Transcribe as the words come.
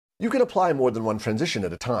You can apply more than one transition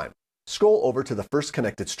at a time. Scroll over to the first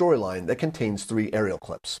connected storyline that contains 3 aerial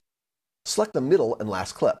clips. Select the middle and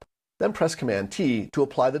last clip, then press Command-T to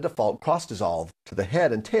apply the default cross-dissolve to the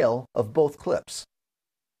head and tail of both clips.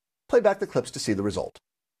 Play back the clips to see the result.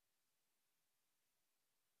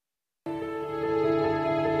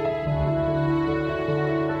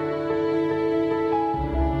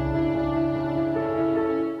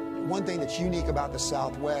 One thing that's unique about the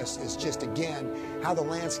Southwest is just, again, how the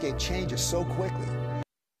landscape changes so quickly.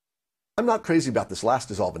 I'm not crazy about this last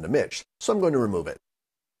dissolve into Mitch, so I'm going to remove it.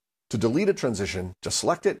 To delete a transition, just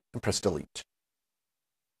select it and press Delete.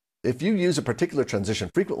 If you use a particular transition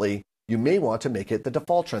frequently, you may want to make it the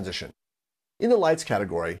default transition. In the Lights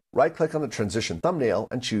category, right-click on the transition thumbnail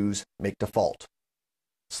and choose Make Default.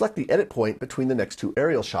 Select the edit point between the next 2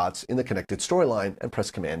 aerial shots in the connected storyline and press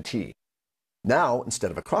Command-T. Now,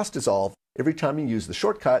 instead of a cross dissolve, every time you use the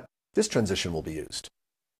shortcut, this transition will be used.